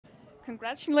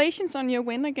Congratulations on your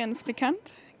win against Loh Kean.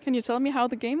 Can you tell me how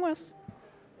the game was?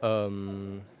 I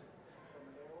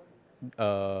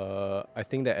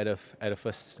think that in the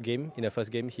first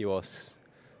game, he was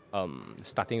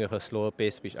starting with a slower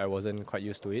pace, which I wasn't quite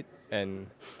used to it, and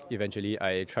eventually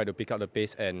I tried to pick up the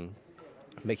pace and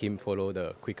make him follow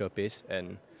the quicker pace,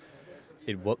 and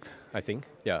it worked. I think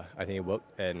it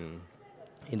worked. And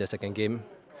in the second game,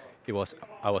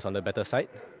 I was on the better side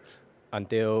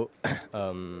until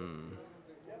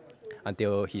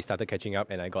until he started catching up,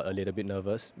 and I got a little bit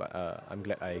nervous. But I'm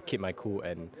glad I kept my cool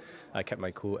and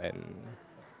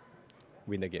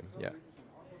win the game. Yeah.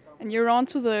 And you're on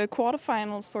to the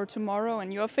quarterfinals for tomorrow,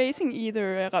 and you're facing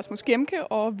either Rasmus Gemke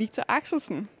or Viktor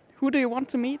Axelsen. Who do you want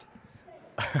to meet?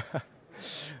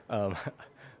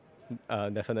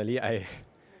 Definitely,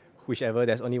 whichever.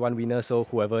 There's only one winner, so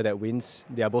whoever that wins,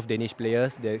 they are both Danish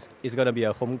players. It's gonna be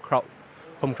a home crowd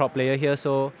player here,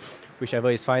 so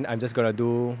whichever is fine. I'm just gonna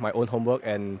do my own homework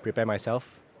and prepare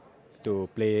myself to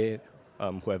play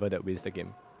whoever that wins the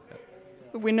game.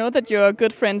 We know that you're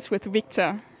good friends with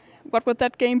Viktor. What would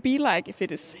that game be like if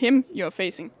it is him you're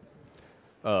facing?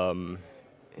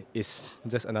 It's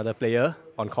just another player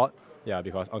on court. Yeah,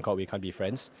 because on court we can't be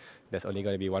friends. There's only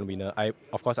going to be one winner.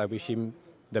 Of course, I wish him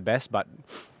the best, but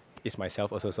it's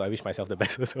myself also, so I wish myself the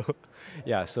best also.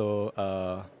 Yeah, so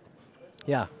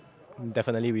yeah,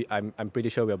 definitely I'm pretty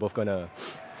sure we're both gonna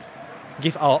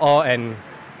give our all and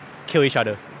kill each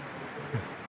other.